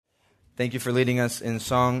Thank you for leading us in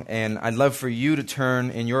song, and I'd love for you to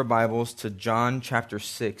turn in your Bibles to John chapter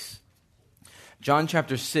 6. John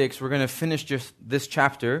chapter 6, we're going to finish just this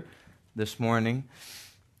chapter this morning.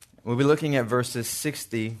 We'll be looking at verses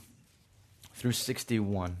 60 through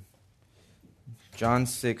 61. John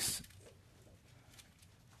 6,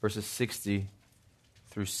 verses 60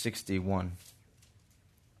 through 61.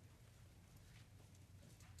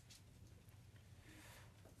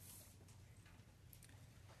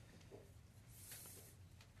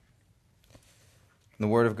 The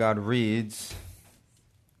Word of God reads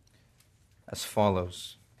as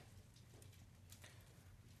follows.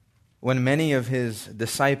 When many of his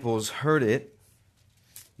disciples heard it,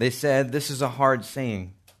 they said, "This is a hard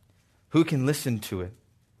saying. Who can listen to it?"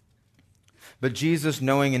 But Jesus,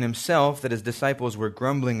 knowing in himself that his disciples were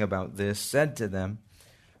grumbling about this, said to them,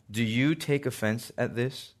 "Do you take offense at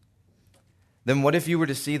this? Then what if you were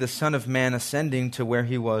to see the Son of Man ascending to where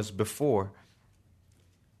he was before?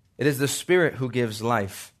 It is the Spirit who gives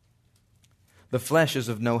life. The flesh is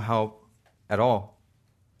of no help at all.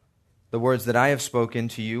 The words that I have spoken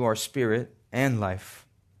to you are spirit and life.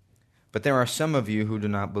 But there are some of you who do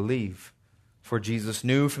not believe." For Jesus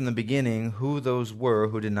knew from the beginning who those were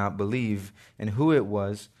who did not believe and who it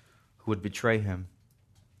was who would betray him.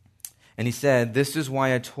 And he said, "This is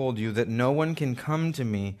why I told you that no one can come to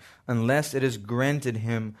me unless it is granted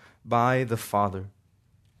him by the Father."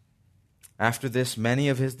 After this, many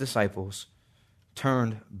of his disciples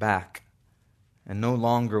turned back and no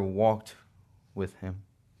longer walked with him.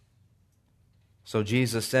 So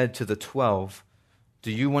Jesus said to the 12, "Do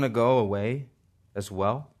you want to go away as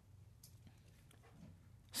well?"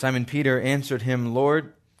 Simon Peter answered him,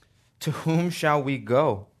 "Lord, to whom shall we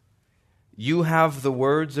go? You have the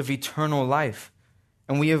words of eternal life,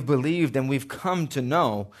 and we have believed and we've come to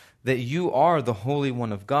know that you are the Holy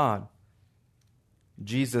One of God."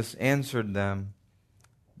 Jesus answered them,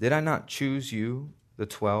 "Did I not choose you, the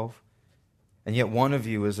 12? And yet one of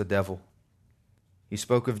you is a devil." He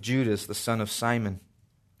spoke of Judas, the son of Simon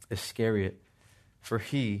Iscariot, for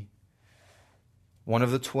he, one of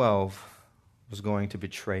the 12, was going to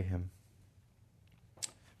betray him.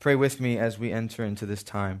 Pray with me as we enter into this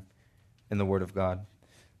time in the Word of God.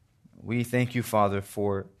 We thank you, Father,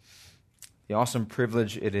 for the awesome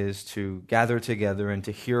privilege it is to gather together and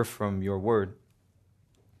to hear from your Word.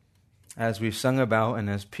 As we've sung about and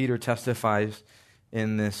as Peter testifies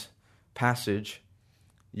in this passage,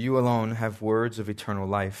 you alone have words of eternal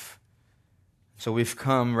life. So we've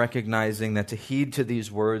come recognizing that to heed to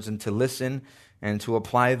these words and to listen and to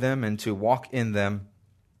apply them and to walk in them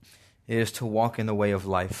is to walk in the way of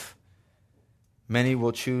life. Many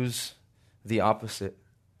will choose the opposite.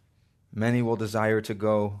 Many will desire to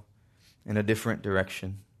go in a different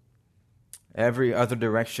direction. Every other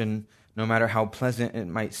direction, no matter how pleasant it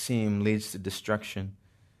might seem, leads to destruction.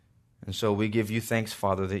 And so we give you thanks,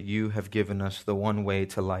 Father, that you have given us the one way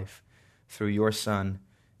to life through your Son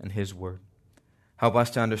and his word. Help us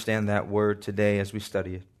to understand that word today as we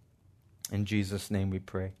study it. In Jesus' name we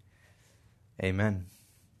pray. Amen.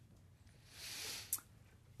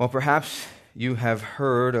 Well, perhaps you have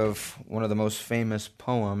heard of one of the most famous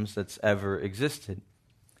poems that's ever existed.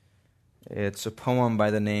 It's a poem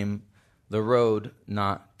by the name "The Road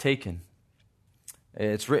Not Taken."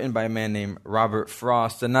 It's written by a man named Robert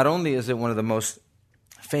Frost, and not only is it one of the most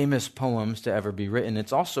famous poems to ever be written,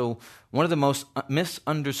 it's also one of the most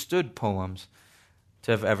misunderstood poems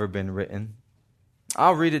to have ever been written.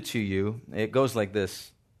 I'll read it to you. It goes like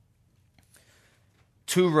this.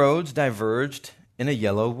 "Two roads diverged in a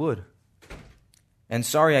yellow wood, and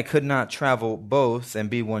sorry I could not travel both and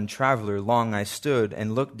be one traveler. Long I stood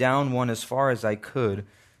and looked down one as far as I could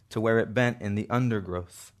to where it bent in the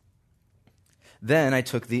undergrowth. Then I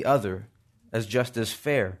took the other as just as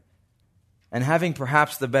fair, and having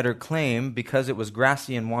perhaps the better claim because it was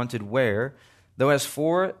grassy and wanted wear, though as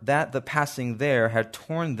for that the passing there had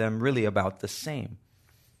torn them really about the same.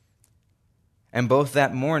 And both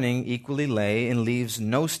that morning equally lay in leaves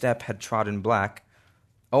no step had trodden black.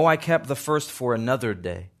 Oh, I kept the first for another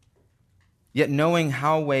day. Yet knowing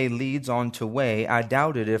how way leads on to way, I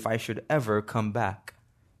doubted if I should ever come back.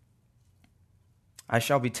 I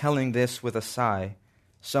shall be telling this with a sigh,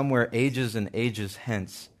 somewhere ages and ages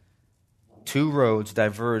hence. Two roads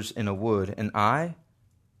diverged in a wood, and I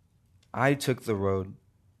took the road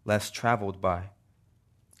less traveled by,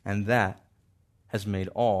 and that has made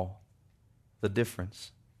all the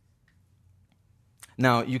difference."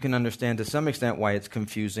 Now, you can understand to some extent why it's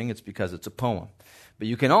confusing. It's because it's a poem. But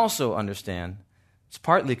you can also understand it's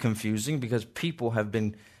partly confusing because people have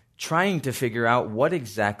been trying to figure out what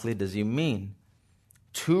exactly does he mean.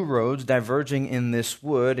 two roads diverging in this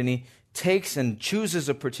wood, and he takes and chooses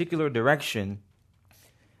a particular direction.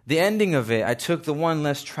 The ending of it, I took the one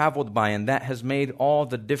less traveled by, and that has made all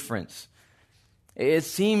the difference. It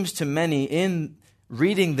seems to many in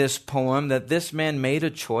reading this poem that this man made a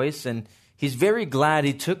choice, and he's very glad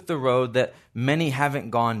he took the road that many haven't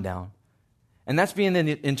gone down. And that's been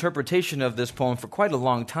the interpretation of this poem for quite a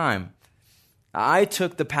long time. I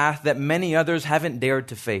took the path that many others haven't dared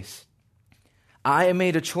to face. I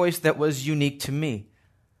made a choice that was unique to me.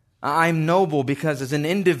 I'm noble because as an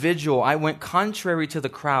individual, I went contrary to the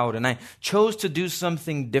crowd and I chose to do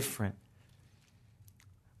something different.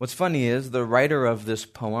 What's funny is the writer of this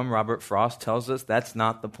poem, Robert Frost, tells us that's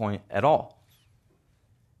not the point at all.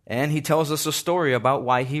 And he tells us a story about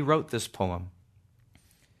why he wrote this poem.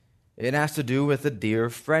 It has to do with a dear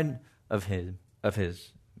friend of his,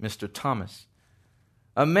 Mr. Thomas,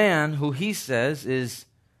 a man who he says is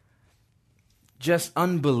just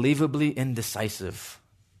unbelievably indecisive.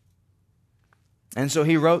 And so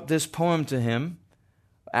he wrote this poem to him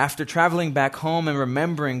after traveling back home and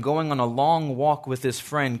remembering going on a long walk with his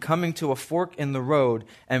friend, coming to a fork in the road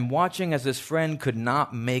and watching as his friend could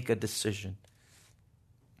not make a decision.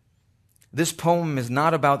 This poem is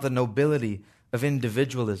not about the nobility of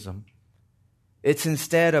individualism. It's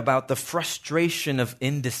instead about the frustration of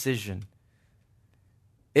indecision.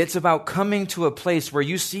 It's about coming to a place where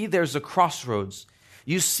you see there's a crossroads.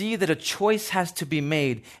 You see that a choice has to be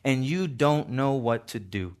made and you don't know what to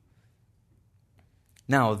do.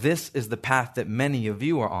 Now, this is the path that many of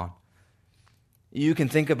you are on. You can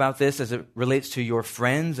think about this as it relates to your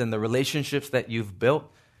friends and the relationships that you've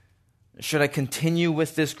built. Should I continue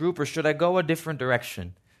with this group or should I go a different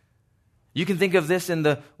direction? You can think of this in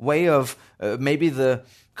the way of maybe the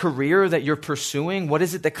career that you're pursuing. What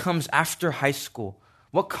is it that comes after high school?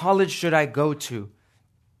 What college should I go to?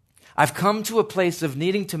 I've come to a place of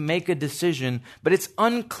needing to make a decision, but it's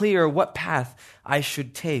unclear what path I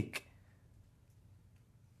should take.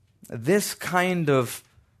 This kind of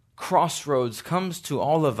crossroads comes to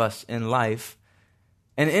all of us in life,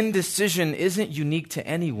 and indecision isn't unique to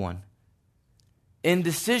anyone.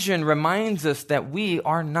 Indecision reminds us that we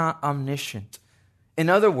are not omniscient. In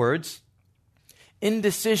other words,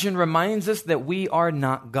 indecision reminds us that we are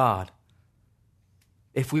not God.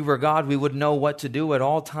 If we were God, we would know what to do at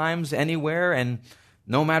all times, anywhere, and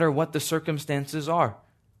no matter what the circumstances are.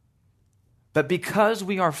 But because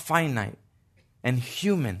we are finite and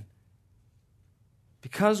human,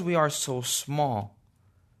 because we are so small,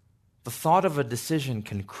 the thought of a decision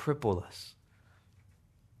can cripple us.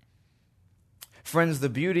 Friends, the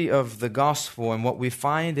beauty of the gospel and what we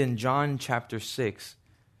find in John chapter 6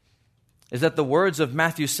 is that the words of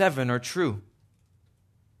Matthew 7 are true.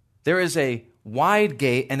 There is a wide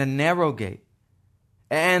gate and a narrow gate.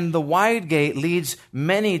 And the wide gate leads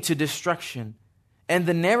many to destruction, and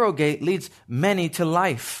the narrow gate leads many to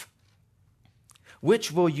life.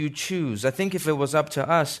 Which will you choose? I think if it was up to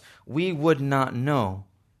us, we would not know.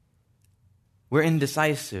 We're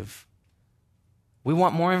indecisive. We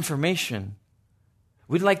want more information.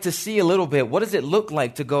 We'd like to see a little bit. What does it look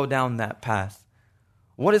like to go down that path?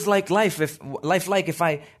 What is life like if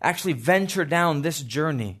I actually venture down this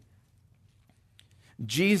journey?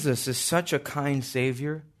 Jesus is such a kind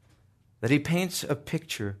Savior that he paints a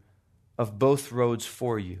picture of both roads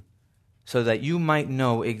for you so that you might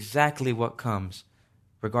know exactly what comes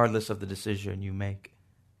regardless of the decision you make.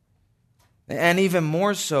 And even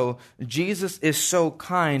more so, Jesus is so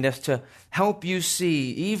kind as to help you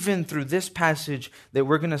see, even through this passage that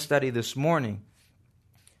we're going to study this morning,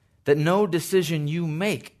 that no decision you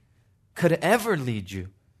make could ever lead you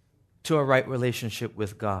to a right relationship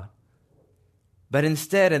with God. But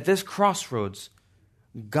instead, at this crossroads,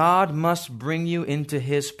 God must bring you into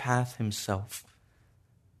his path himself.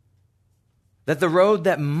 That the road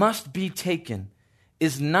that must be taken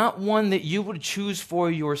is not one that you would choose for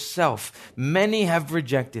yourself. Many have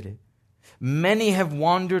rejected it. Many have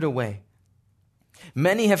wandered away.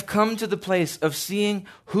 Many have come to the place of seeing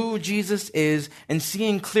who Jesus is and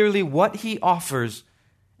seeing clearly what he offers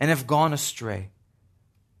and have gone astray.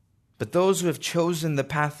 But those who have chosen the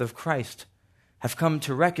path of Christ have come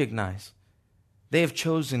to recognize they have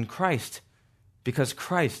chosen Christ because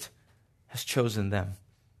Christ has chosen them.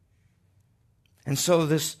 And so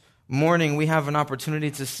this morning we have an opportunity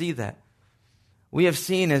to see that. We have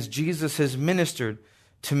seen as Jesus has ministered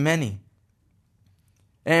to many.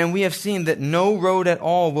 And we have seen that no road at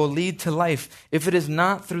all will lead to life if it is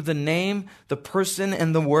not through the name, the person,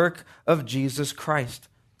 and the work of Jesus Christ.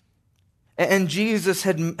 And Jesus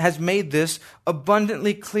has made this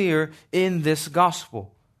abundantly clear in this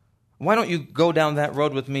gospel. Why don't you go down that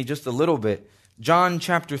road with me just a little bit? John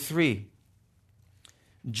chapter 3.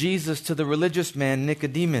 Jesus to the religious man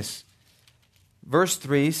Nicodemus. Verse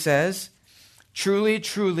 3 says, "Truly,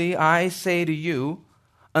 truly, I say to you,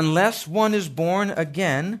 unless one is born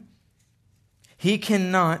again, he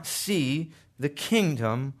cannot see the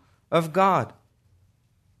kingdom of God."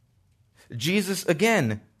 Jesus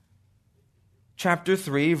again, chapter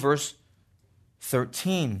 3, verse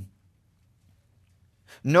 13.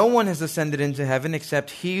 "No one has ascended into heaven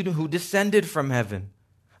except he who descended from heaven,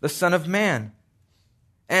 the Son of Man.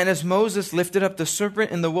 And as Moses lifted up the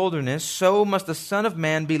serpent in the wilderness, so must the Son of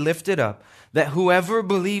Man be lifted up, that whoever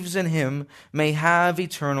believes in him may have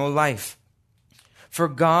eternal life. For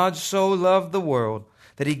God so loved the world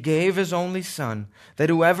that he gave his only Son, that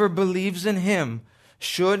whoever believes in him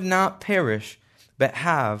should not perish, but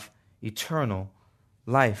have eternal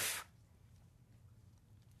life."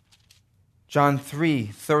 John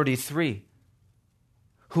 3:33.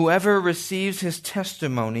 "Whoever receives his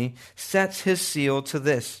testimony sets his seal to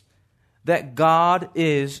this, that God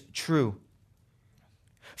is true.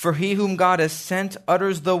 For he whom God has sent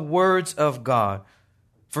utters the words of God,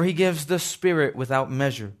 for he gives the Spirit without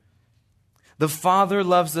measure. The Father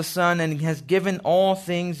loves the Son and has given all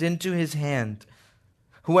things into his hand.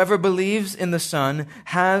 Whoever believes in the Son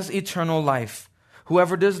has eternal life.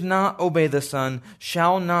 Whoever does not obey the Son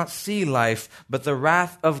shall not see life, but the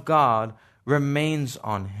wrath of God remains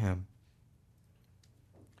on him."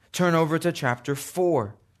 Turn over to chapter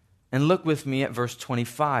 4 and look with me at verse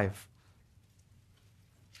 25.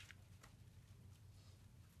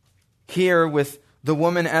 Here with the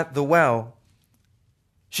woman at the well,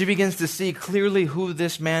 she begins to see clearly who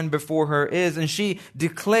this man before her is, and she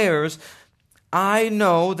declares, "I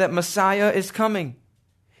know that Messiah is coming,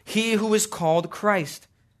 he who is called Christ.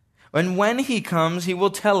 And when he comes, he will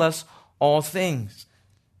tell us all things."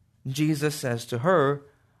 Jesus says to her,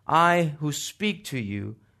 "I who speak to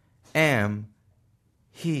you am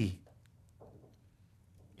he."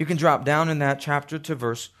 You can drop down in that chapter to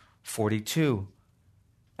verse 42.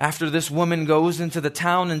 After this woman goes into the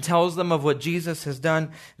town and tells them of what Jesus has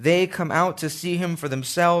done, they come out to see him for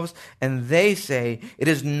themselves, and they say, "It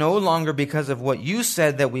is no longer because of what you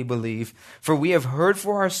said that we believe, for we have heard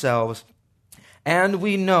for ourselves, and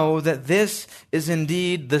we know that this is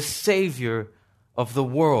indeed the Savior of the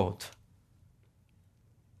world."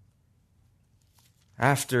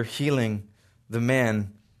 After healing the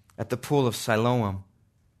man at the pool of Siloam,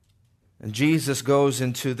 and Jesus goes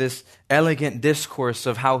into this elegant discourse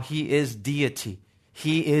of how he is deity.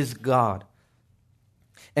 He is God.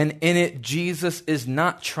 And in it, Jesus is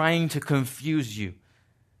not trying to confuse you.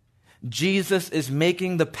 Jesus is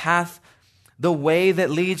making the path, the way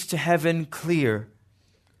that leads to heaven, clear.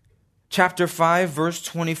 Chapter 5, verse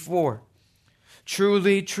 24.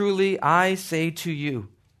 "Truly, truly, I say to you,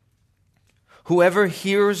 whoever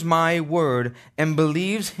hears my word and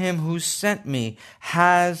believes him who sent me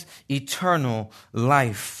has eternal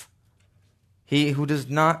life. He who does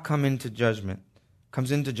not comes into judgment,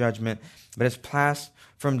 but is passed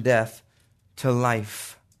from death to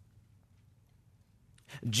life."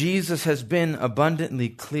 Jesus has been abundantly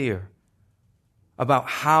clear about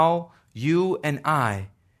how you and I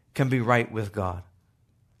can be right with God.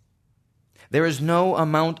 There is no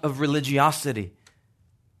amount of religiosity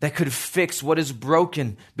that could fix what is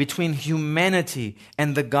broken between humanity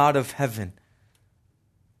and the God of heaven.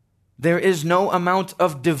 There is no amount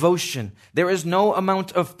of devotion. There is no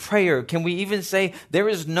amount of prayer. Can we even say there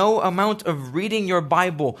is no amount of reading your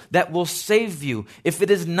Bible that will save you if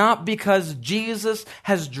it is not because Jesus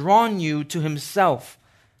has drawn you to himself?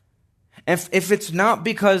 If it's not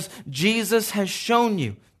because Jesus has shown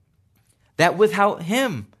you that without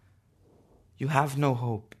him, you have no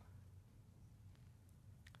hope.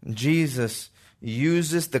 Jesus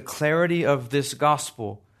uses the clarity of this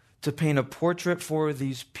gospel to paint a portrait for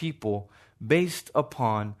these people based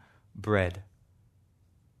upon bread.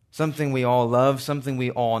 Something we all love, something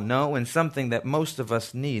we all know, and something that most of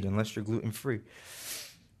us need unless you're gluten-free.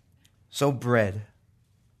 So bread.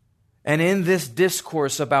 And in this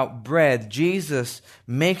discourse about bread, Jesus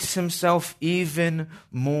makes himself even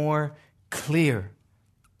more clear.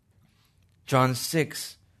 John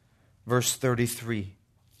 6, verse 33.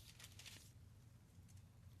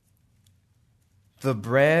 "The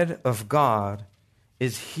bread of God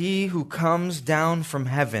is he who comes down from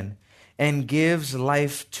heaven and gives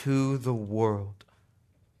life to the world."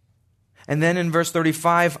 And then in verse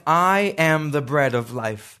 35, "I am the bread of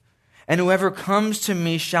life, and whoever comes to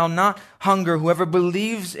me shall not hunger. Whoever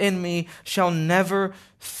believes in me shall never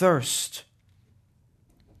thirst."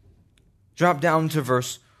 Drop down to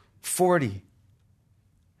verse 40.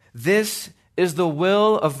 "This is the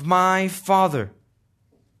will of my Father.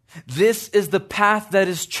 This is the path that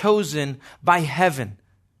is chosen by heaven.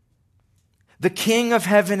 The King of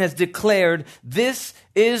heaven has declared this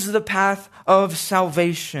is the path of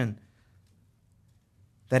salvation,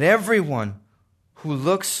 that everyone who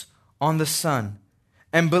looks on the Son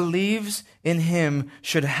and believes in him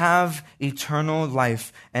should have eternal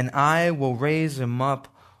life, and I will raise him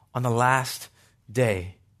up on the last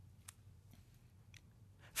day.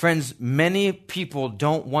 Friends, many people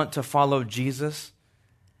don't want to follow Jesus,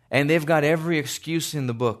 and they've got every excuse in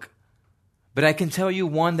the book. But I can tell you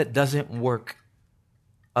one that doesn't work: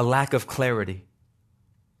 a lack of clarity.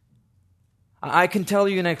 I can tell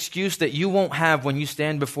you an excuse that you won't have when you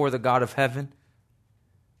stand before the God of heaven.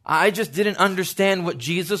 I just didn't understand what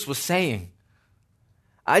Jesus was saying.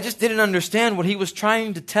 I just didn't understand what he was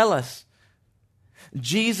trying to tell us.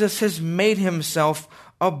 Jesus has made himself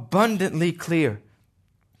abundantly clear.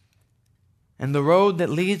 And the road that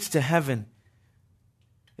leads to heaven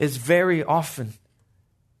is very often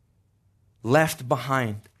left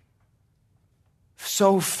behind.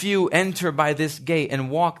 So few enter by this gate and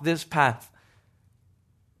walk this path.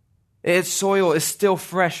 Its soil is still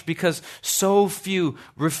fresh because so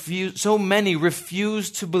many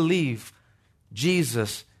refuse to believe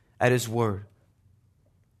Jesus at his word.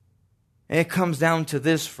 And it comes down to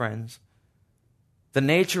this, friends. The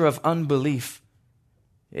nature of unbelief.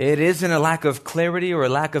 It isn't a lack of clarity or a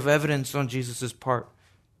lack of evidence on Jesus' part.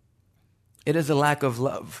 It is a lack of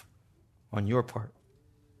love on your part.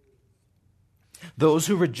 Those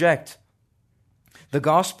who reject the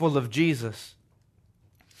gospel of Jesus,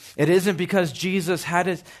 it isn't because Jesus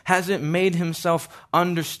hasn't made himself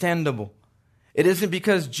understandable. It isn't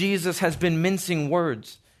because Jesus has been mincing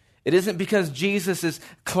words. It isn't because Jesus is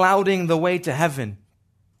clouding the way to heaven.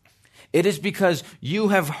 It is because you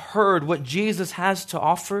have heard what Jesus has to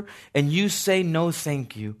offer and you say no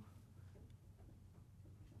thank you.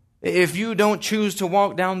 If you don't choose to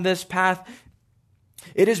walk down this path,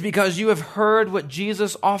 it is because you have heard what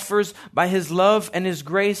Jesus offers by his love and his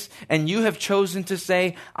grace, and you have chosen to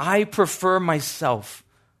say, I prefer myself.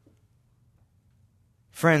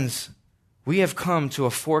 Friends, we have come to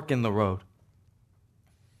a fork in the road.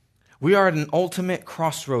 We are at an ultimate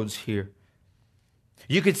crossroads here.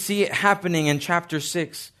 You could see it happening in chapter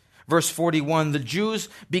 6, verse 41. The Jews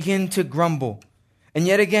begin to grumble. And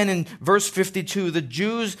yet again in verse 52, the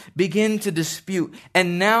Jews begin to dispute.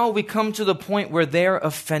 And now we come to the point where they're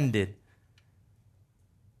offended.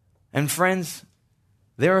 And friends,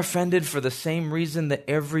 they're offended for the same reason that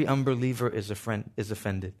every unbeliever is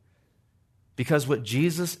offended. Because what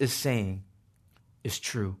Jesus is saying is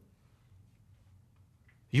true.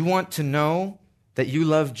 You want to know that you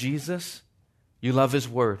love Jesus? You love his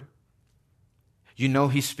word. You know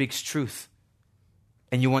he speaks truth.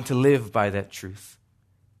 And you want to live by that truth.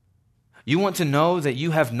 You want to know that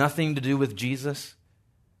you have nothing to do with Jesus?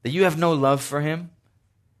 That you have no love for him?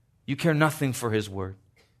 You care nothing for his word.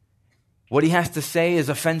 What he has to say is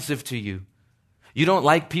offensive to you. You don't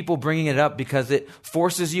like people bringing it up because it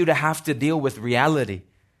forces you to have to deal with reality.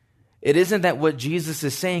 It isn't that what Jesus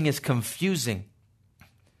is saying is confusing.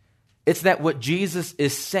 It's that what Jesus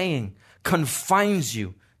is saying confines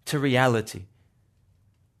you to reality.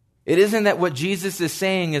 It isn't that what Jesus is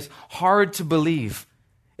saying is hard to believe.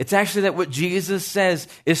 It's actually that what Jesus says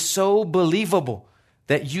is so believable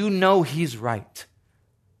that you know he's right.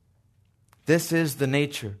 This is the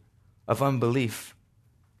nature of unbelief.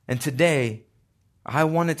 And today, I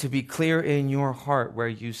want it to be clear in your heart where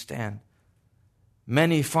you stand.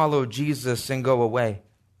 Many follow Jesus and go away,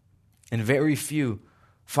 and very few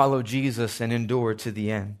follow Jesus and endure to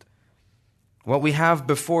the end. What we have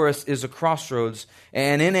before us is a crossroads,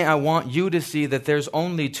 and in it I want you to see that there's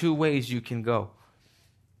only two ways you can go.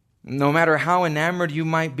 No matter how enamored you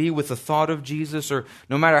might be with the thought of Jesus, or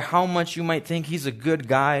no matter how much you might think he's a good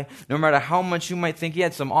guy, no matter how much you might think he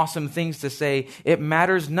had some awesome things to say, it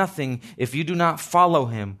matters nothing if you do not follow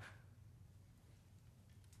him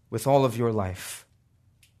with all of your life.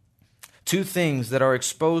 Two things that are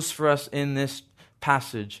exposed for us in this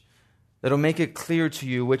passage that'll make it clear to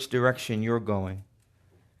you which direction you're going.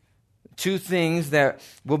 Two things that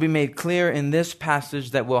will be made clear in this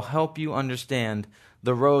passage that will help you understand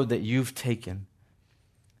the road that you've taken.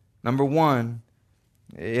 Number one,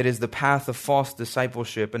 it is the path of false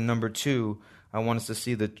discipleship. And number two, I want us to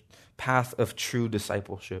see the path of true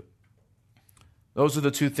discipleship. Those are the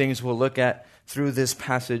two things we'll look at through this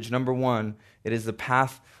passage. Number one, it is the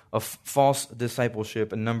path of false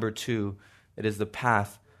discipleship. And number two, it is the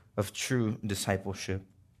path of true discipleship.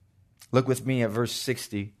 Look with me at verse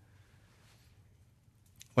 60.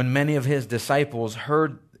 When many of his disciples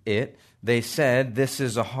heard it, they said, "This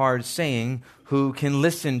is a hard saying. Who can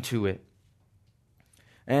listen to it?"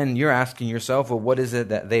 And you're asking yourself, well, what is it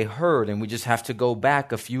that they heard? And we just have to go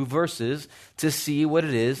back a few verses to see what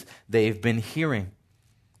it is they've been hearing.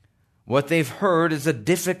 What they've heard is a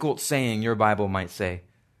difficult saying, your Bible might say.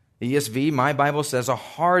 ESV, my Bible says a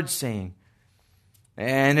hard saying.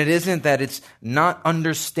 And it isn't that it's not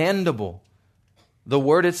understandable. The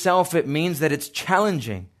word itself, it means that it's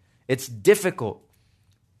challenging. It's difficult.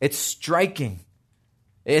 It's striking.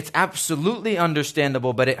 It's absolutely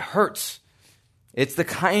understandable, but it hurts. It's the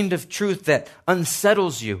kind of truth that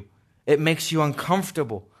unsettles you. It makes you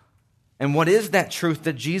uncomfortable. And what is that truth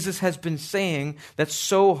that Jesus has been saying that's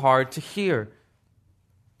so hard to hear?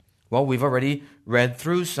 Well, we've already read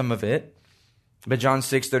through some of it. But John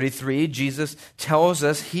 6:33, Jesus tells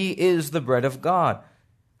us He is the bread of God.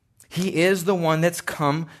 He is the one that's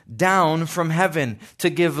come down from heaven to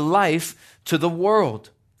give life to the world.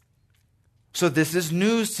 So this is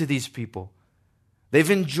news to these people. They've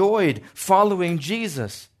enjoyed following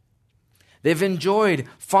Jesus. They've enjoyed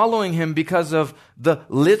following Him because of the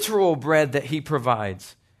literal bread that He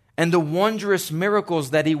provides and the wondrous miracles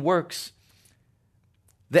that He works,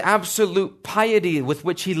 the absolute piety with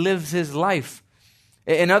which He lives His life.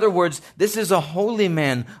 In other words, this is a holy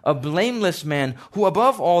man, a blameless man who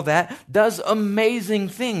above all that does amazing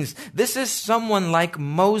things. This is someone like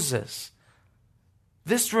Moses.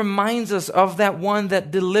 This reminds us of that one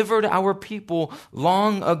that delivered our people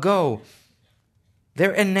long ago.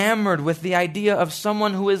 They're enamored with the idea of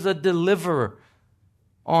someone who is a deliverer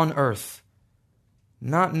on earth,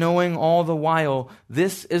 not knowing all the while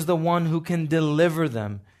this is the one who can deliver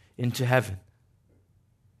them into heaven.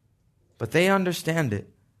 But they understand it,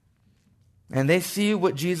 and they see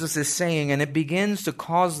what Jesus is saying, and it begins to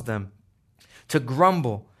cause them to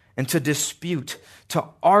grumble and to dispute, to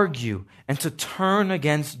argue, and to turn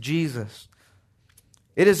against Jesus.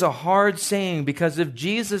 It is a hard saying because if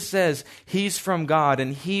Jesus says He's from God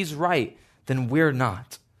and He's right, then we're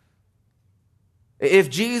not. If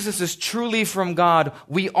Jesus is truly from God,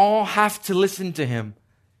 we all have to listen to Him.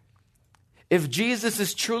 If Jesus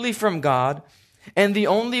is truly from God, and the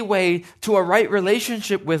only way to a right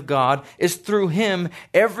relationship with God is through Him,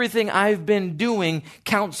 everything I've been doing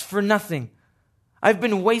counts for nothing. I've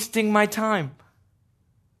been wasting my time.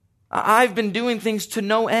 I've been doing things to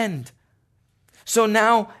no end. So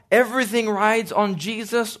now everything rides on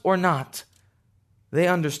Jesus or not. They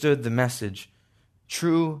understood the message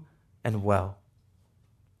true and well.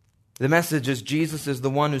 The message is Jesus is the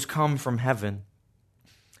one who's come from heaven.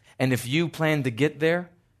 And if you plan to get there,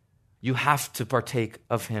 you have to partake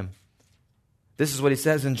of Him. This is what He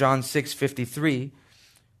says in John 6:53.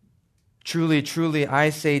 Truly, truly, I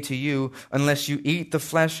say to you, unless you eat the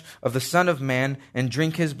flesh of the Son of Man and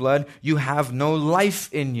drink His blood, you have no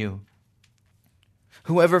life in you.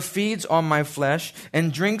 Whoever feeds on my flesh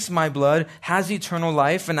and drinks my blood has eternal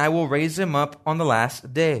life, and I will raise him up on the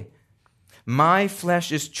last day. My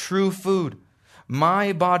flesh is true food.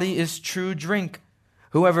 My body is true drink.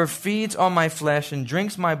 Whoever feeds on my flesh and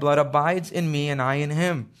drinks my blood abides in me, and I in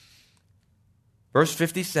him. Verse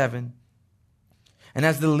 57. And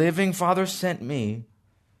as the living Father sent me,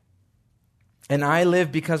 and I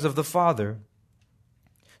live because of the Father,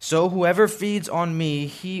 so whoever feeds on me,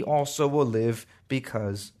 he also will live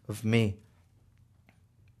because of me.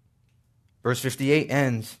 Verse 58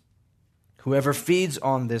 ends, whoever feeds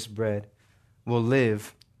on this bread will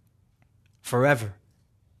live forever.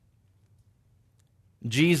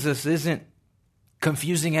 Jesus isn't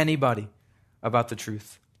confusing anybody about the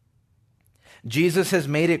truth. Jesus has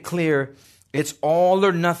made it clear it's all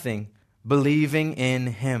or nothing believing in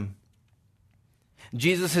Him.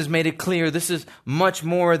 Jesus has made it clear this is much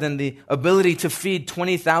more than the ability to feed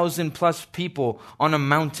 20,000 plus people on a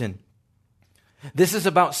mountain. This is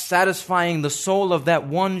about satisfying the soul of that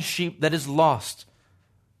one sheep that is lost.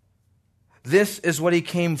 This is what He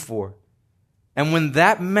came for. And when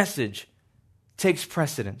that message takes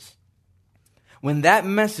precedence, when that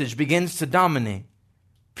message begins to dominate,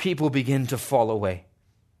 people begin to fall away.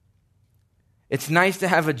 It's nice to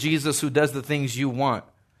have a Jesus who does the things you want.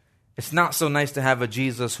 It's not so nice to have a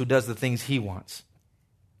Jesus who does the things He wants.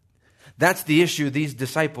 That's the issue these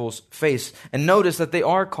disciples face. And notice that they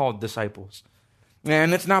are called disciples.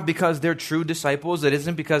 And it's not because they're true disciples. It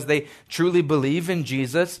isn't because they truly believe in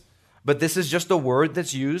Jesus. But this is just a word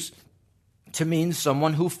that's used to mean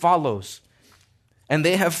someone who follows. And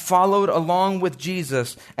they have followed along with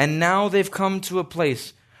Jesus. And now they've come to a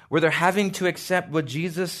place where they're having to accept what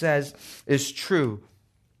Jesus says is true.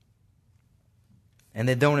 And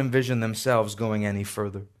they don't envision themselves going any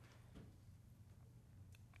further.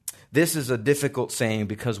 this is a difficult saying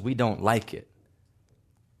because we don't like it.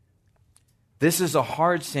 This is a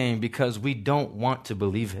hard saying because we don't want to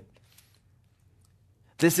believe it.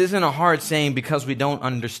 This isn't a hard saying because we don't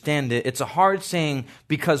understand it. It's a hard saying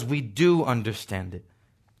because we do understand it.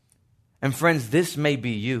 And friends, this may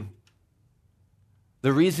be you.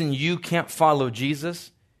 The reason you can't follow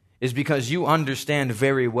Jesus is because you understand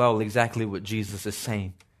very well exactly what Jesus is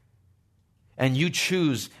saying. And you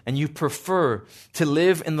choose and you prefer to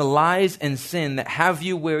live in the lies and sin that have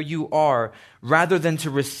you where you are rather than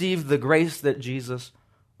to receive the grace that Jesus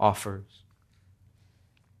offers.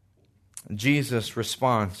 Jesus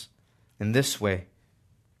responds in this way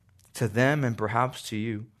to them and perhaps to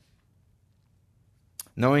you.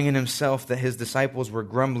 Knowing in himself that his disciples were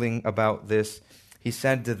grumbling about this, he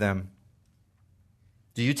said to them,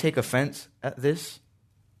 "Do you take offense at this?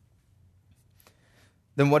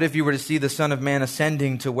 Then what if you were to see the Son of Man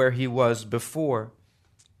ascending to where he was before?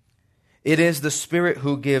 It is the Spirit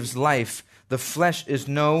who gives life. The flesh is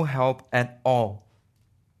no help at all."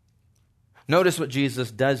 Notice what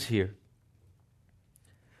Jesus does here.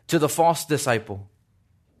 To the false disciple,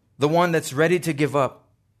 the one that's ready to give up,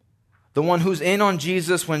 the one who's in on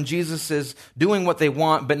Jesus when Jesus is doing what they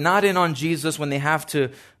want, but not in on Jesus when they have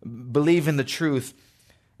to believe in the truth.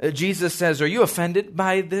 Jesus says, "Are you offended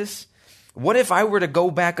by this? What if I were to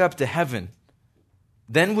go back up to heaven?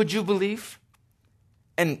 Then would you believe?"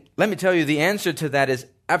 And let me tell you, the answer to that is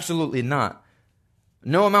absolutely not.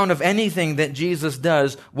 No amount of anything that Jesus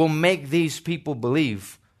does will make these people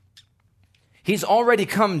believe. He's already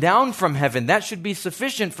come down from heaven. That should be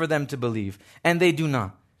sufficient for them to believe, and they do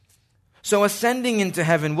not. So ascending into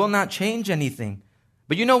heaven will not change anything.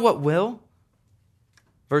 But you know what will?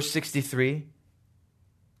 Verse 63,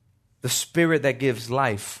 the Spirit that gives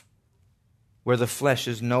life, where the flesh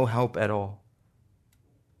is no help at all.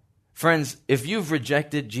 Friends, if you've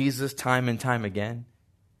rejected Jesus time and time again,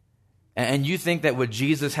 and you think that what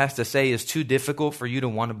Jesus has to say is too difficult for you to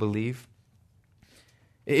want to believe,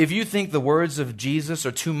 if you think the words of Jesus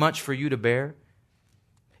are too much for you to bear,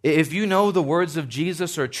 if you know the words of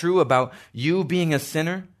Jesus are true about you being a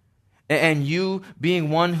sinner and you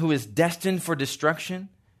being one who is destined for destruction,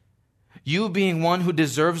 you being one who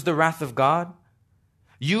deserves the wrath of God,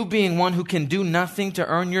 you being one who can do nothing to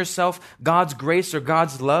earn yourself God's grace or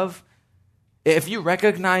God's love, if you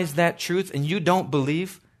recognize that truth and you don't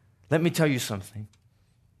believe, let me tell you something.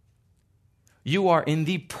 You are in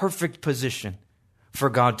the perfect position for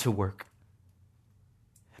God to work.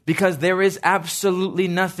 Because there is absolutely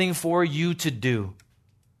nothing for you to do.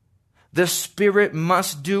 The Spirit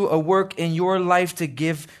must do a work in your life to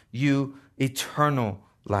give you eternal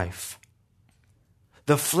life.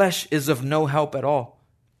 The flesh is of no help at all.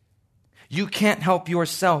 You can't help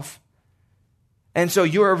yourself. And so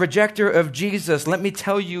you're a rejecter of Jesus. Let me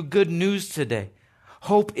tell you good news today.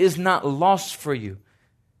 Hope is not lost for you.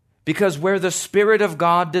 Because where the Spirit of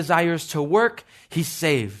God desires to work, He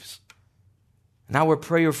saves. And our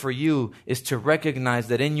prayer for you is to recognize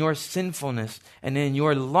that in your sinfulness and in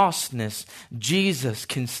your lostness, Jesus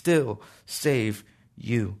can still save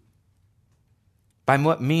you. By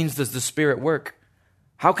what means does the Spirit work?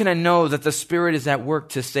 How can I know that the Spirit is at work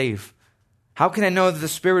to save? How can I know that the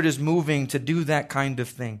Spirit is moving to do that kind of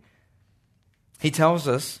thing? He tells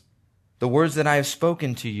us, the words that I have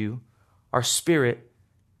spoken to you are spirit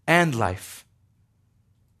and life.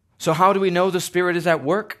 So how do we know the Spirit is at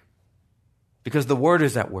work? Because the Word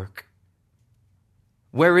is at work.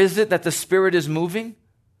 Where is it that the Spirit is moving?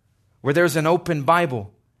 Where there's an open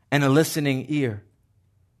Bible and a listening ear.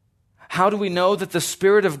 How do we know that the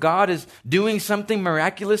Spirit of God is doing something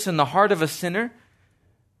miraculous in the heart of a sinner?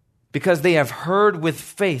 Because they have heard with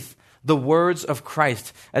faith the words of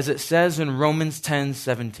Christ, as it says in Romans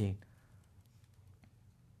 10:17.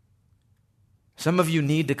 Some of you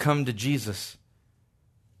need to come to Jesus.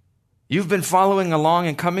 You've been following along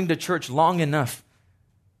and coming to church long enough.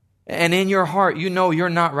 And in your heart, you know you're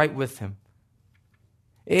not right with Him.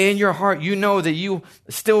 In your heart, you know that you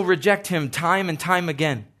still reject Him time and time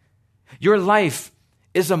again. Your life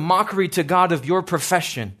is a mockery to God of your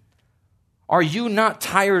profession. Are you not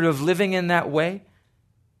tired of living in that way?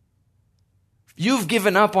 You've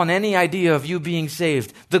given up on any idea of you being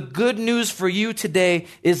saved. The good news for you today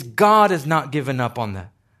is God has not given up on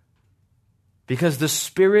that. Because the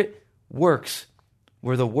Spirit works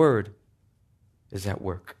where the Word is at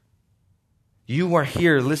work. You are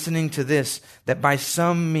here listening to this, that by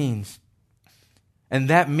some means, and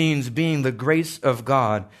that means being the grace of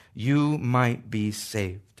God, you might be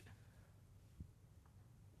saved.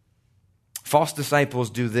 False disciples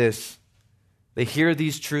do this. They hear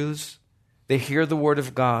these truths, they hear the Word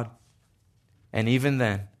of God, and even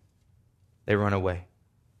then, they run away.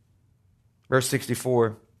 Verse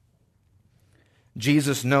 64,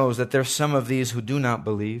 Jesus knows that there's some of these who do not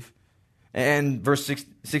believe. And verse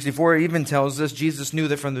 64 even tells us Jesus knew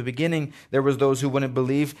that from the beginning there was those who wouldn't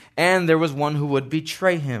believe, and there was one who would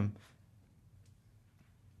betray him.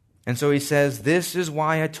 And so he says, this is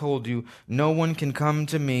why I told you, no one can come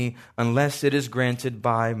to me unless it is granted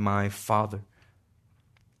by my Father.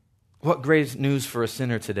 What great news for a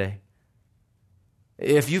sinner today.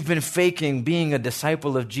 If you've been faking being a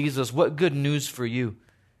disciple of Jesus, what good news for you.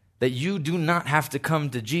 That you do not have to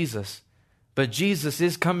come to Jesus, but Jesus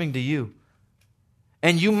is coming to you.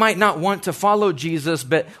 And you might not want to follow Jesus,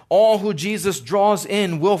 but all who Jesus draws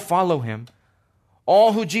in will follow him.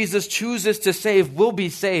 All who Jesus chooses to save will be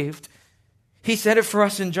saved. He said it for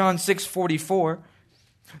us in John 6:44.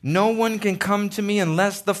 No one can come to me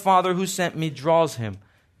unless the Father who sent me draws him.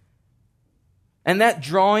 And that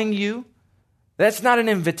drawing you, that's not an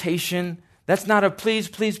invitation. That's not a please,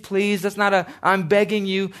 please, please. That's not a I'm begging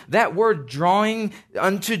you. That word drawing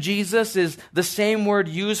unto Jesus is the same word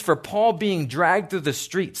used for Paul being dragged through the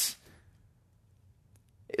streets.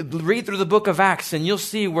 Read through the book of Acts and you'll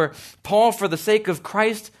see where Paul, for the sake of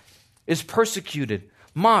Christ, is persecuted,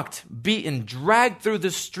 mocked, beaten, dragged through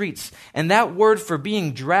the streets. And that word for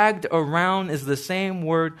being dragged around is the same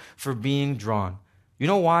word for being drawn. You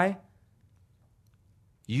know why?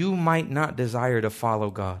 You might not desire to follow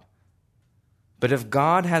God. But if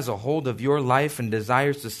God has a hold of your life and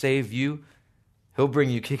desires to save you, he'll bring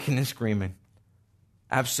you kicking and screaming.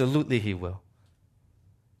 Absolutely he will.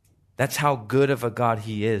 That's how good of a God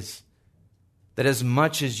he is. That as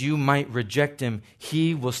much as you might reject him,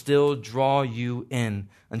 he will still draw you in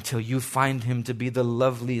until you find him to be the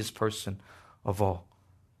loveliest person of all.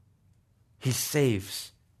 He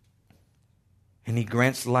saves and he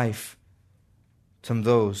grants life to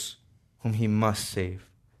those whom he must save.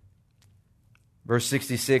 Verse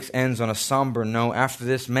 66 ends on a somber note. After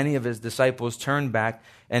this, many of his disciples turned back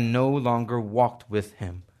and no longer walked with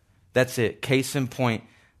him. That's it. Case in point.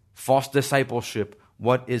 False discipleship.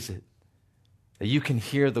 What is it? That you can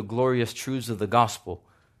hear the glorious truths of the gospel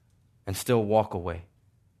and still walk away.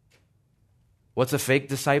 What's a fake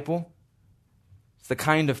disciple? It's the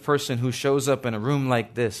kind of person who shows up in a room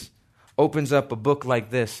like this, opens up a book like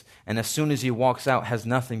this, and as soon as he walks out, has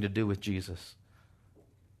nothing to do with Jesus.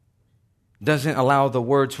 Doesn't allow the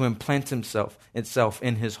word to implant itself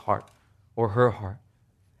in his heart or her heart.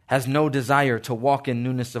 Has no desire to walk in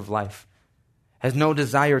newness of life. Has no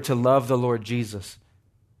desire to love the Lord Jesus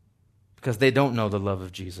because they don't know the love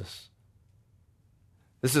of Jesus.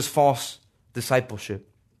 This is false discipleship.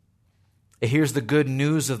 It hears the good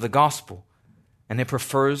news of the gospel and it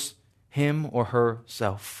prefers him or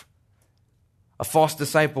herself. A false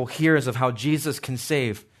disciple hears of how Jesus can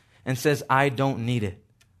save and says, I don't need it.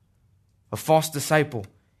 A false disciple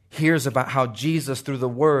hears about how Jesus, through the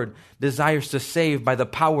word, desires to save by the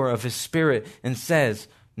power of his Spirit and says,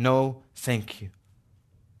 no, thank you.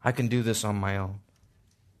 I can do this on my own.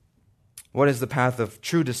 What is the path of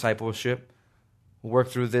true discipleship? We'll work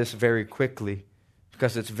through this very quickly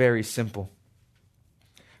because it's very simple.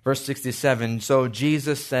 Verse 67, so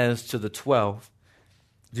Jesus says to the 12,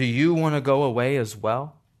 do you want to go away as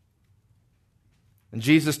well? And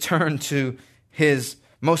Jesus turned to his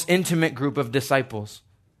most intimate group of disciples.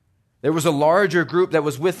 There was a larger group that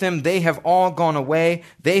was with him. They have all gone away.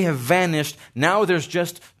 They have vanished. Now there's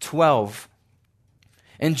just 12.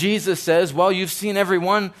 And Jesus says, well, you've seen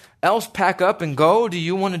everyone else pack up and go. Do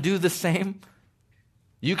you want to do the same?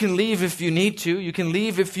 You can leave if you need to. You can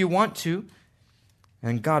leave if you want to.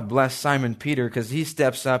 And God bless Simon Peter because he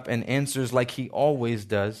steps up and answers like he always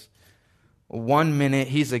does. 1 minute,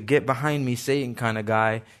 he's a get behind me Satan kind of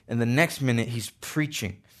guy. And the next minute, he's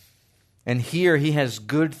preaching. And here he has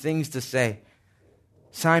good things to say.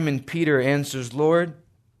 Simon Peter answers, Lord,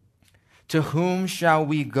 to whom shall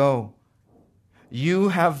we go? You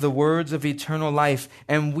have the words of eternal life,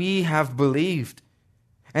 and we have believed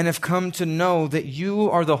and have come to know that you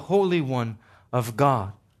are the Holy One of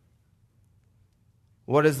God.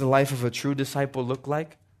 What does the life of a true disciple look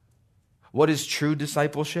like? What is true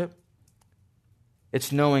discipleship?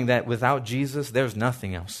 It's knowing that without Jesus, there's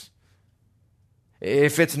nothing else.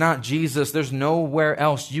 If it's not Jesus, there's nowhere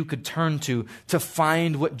else you could turn to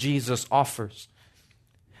find what Jesus offers.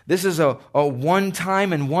 This is a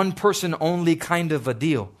one-time and one-person only kind of a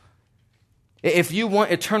deal. If you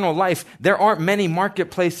want eternal life, there aren't many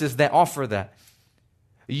marketplaces that offer that.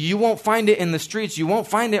 You won't find it in the streets. You won't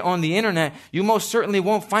find it on the internet. You most certainly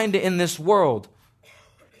won't find it in this world.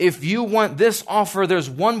 If you want this offer, there's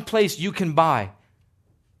one place you can buy.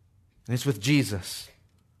 And it's with Jesus.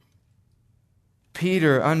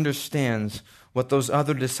 Peter understands what those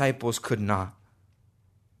other disciples could not.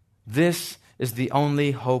 This is the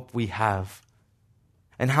only hope we have.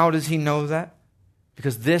 And how does he know that?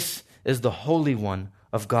 Because this is the Holy One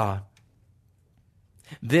of God.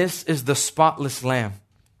 This is the spotless Lamb.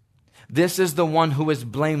 This is the one who is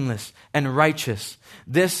blameless and righteous.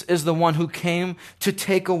 This is the one who came to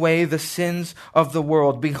take away the sins of the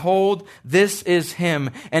world. Behold, this is him.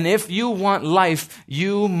 And if you want life,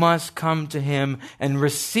 you must come to him and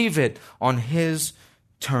receive it on his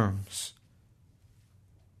terms.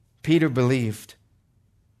 Peter believed,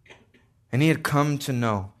 and he had come to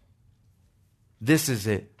know this is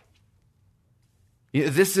it.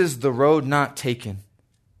 This is the road not taken,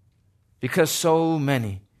 because so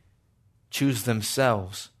many choose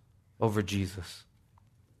themselves over Jesus.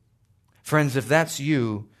 Friends, if that's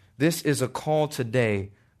you, this is a call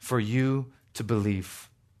today for you to believe,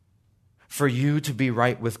 for you to be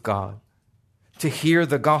right with God, to hear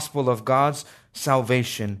the gospel of God's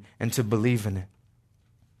salvation and to believe in it.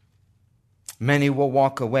 Many will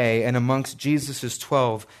walk away, and amongst Jesus'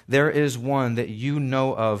 12, there is one that you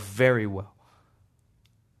know of very well.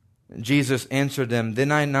 Jesus answered them,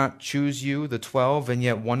 "Did I not choose you, the 12, and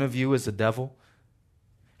yet one of you is a devil?"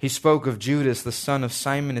 He spoke of Judas, the son of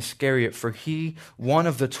Simon Iscariot, for he, one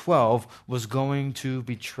of the 12, was going to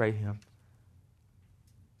betray him.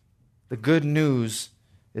 The good news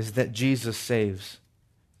is that Jesus saves.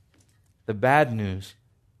 The bad news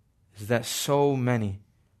is that so many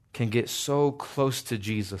can get so close to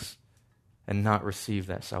Jesus and not receive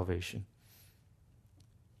that salvation.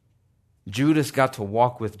 Judas got to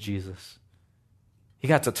walk with Jesus. He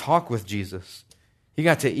got to talk with Jesus. He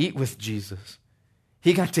got to eat with Jesus.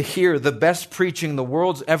 He got to hear the best preaching the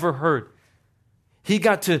world's ever heard. He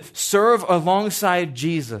got to serve alongside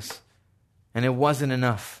Jesus, and it wasn't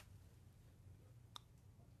enough.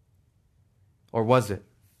 Or was it?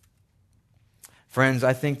 Friends,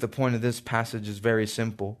 I think the point of this passage is very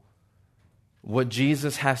simple. What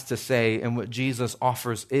Jesus has to say and what Jesus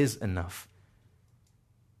offers is enough.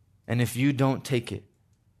 And if you don't take it,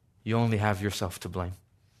 you only have yourself to blame.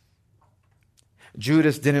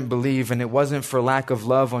 Judas didn't believe, and it wasn't for lack of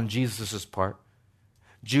love on Jesus' part.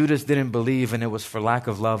 Judas didn't believe, and it was for lack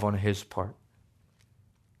of love on his part.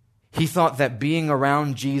 He thought that being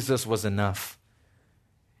around Jesus was enough.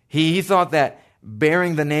 He thought that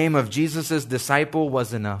bearing the name of Jesus' disciple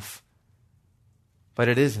was enough. But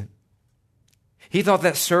it isn't. He thought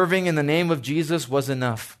that serving in the name of Jesus was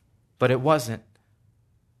enough. But it wasn't.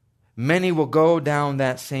 Many will go down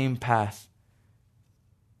that same path.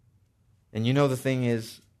 And you know the thing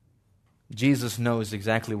is, Jesus knows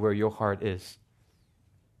exactly where your heart is.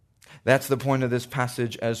 That's the point of this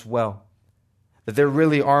passage as well. That there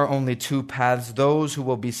really are only two paths, those who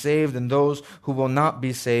will be saved and those who will not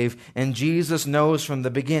be saved. And Jesus knows from the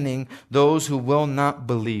beginning those who will not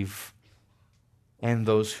believe and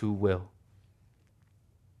those who will.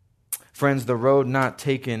 Friends, the road not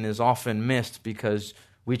taken is often missed because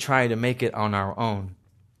we try to make it on our own.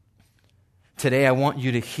 Today, I want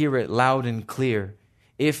you to hear it loud and clear.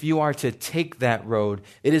 If you are to take that road,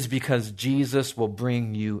 it is because Jesus will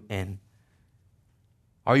bring you in.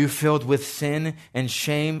 Are you filled with sin and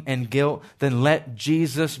shame and guilt? Then let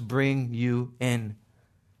Jesus bring you in.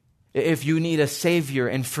 If you need a Savior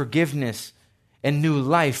and forgiveness and new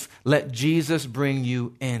life, let Jesus bring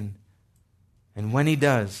you in. And when He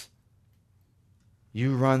does,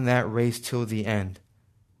 you run that race till the end,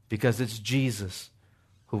 because it's Jesus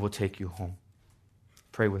who will take you home.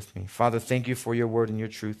 Pray with me. Father, thank you for your word and your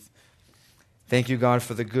truth. Thank you, God,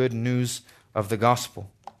 for the good news of the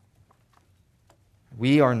gospel.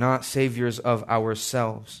 We are not saviors of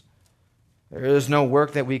ourselves. There is no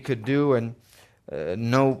work that we could do and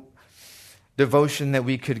no devotion that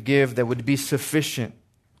we could give that would be sufficient.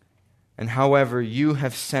 And however, you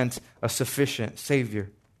have sent a sufficient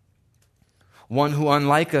Savior, one who,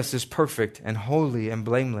 unlike us, is perfect and holy and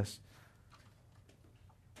blameless,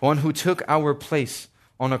 one who took our place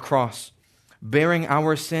on a cross, bearing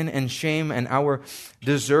our sin and shame and our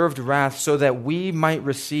deserved wrath so that we might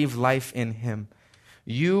receive life in Him.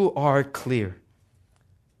 You are clear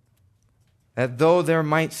that though there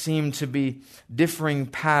might seem to be differing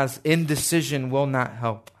paths, indecision will not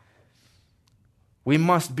help. We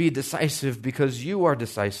must be decisive because you are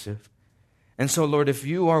decisive. And so, Lord, if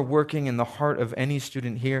you are working in the heart of any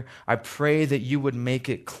student here, I pray that you would make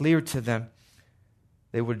it clear to them.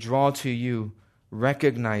 They would draw to you,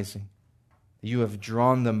 recognizing that you have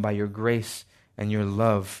drawn them by your grace and your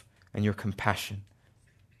love and your compassion.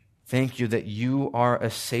 Thank you that you are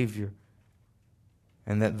a Savior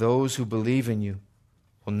and that those who believe in you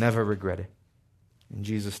will never regret it. In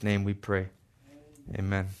Jesus' name we pray.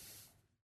 Amen.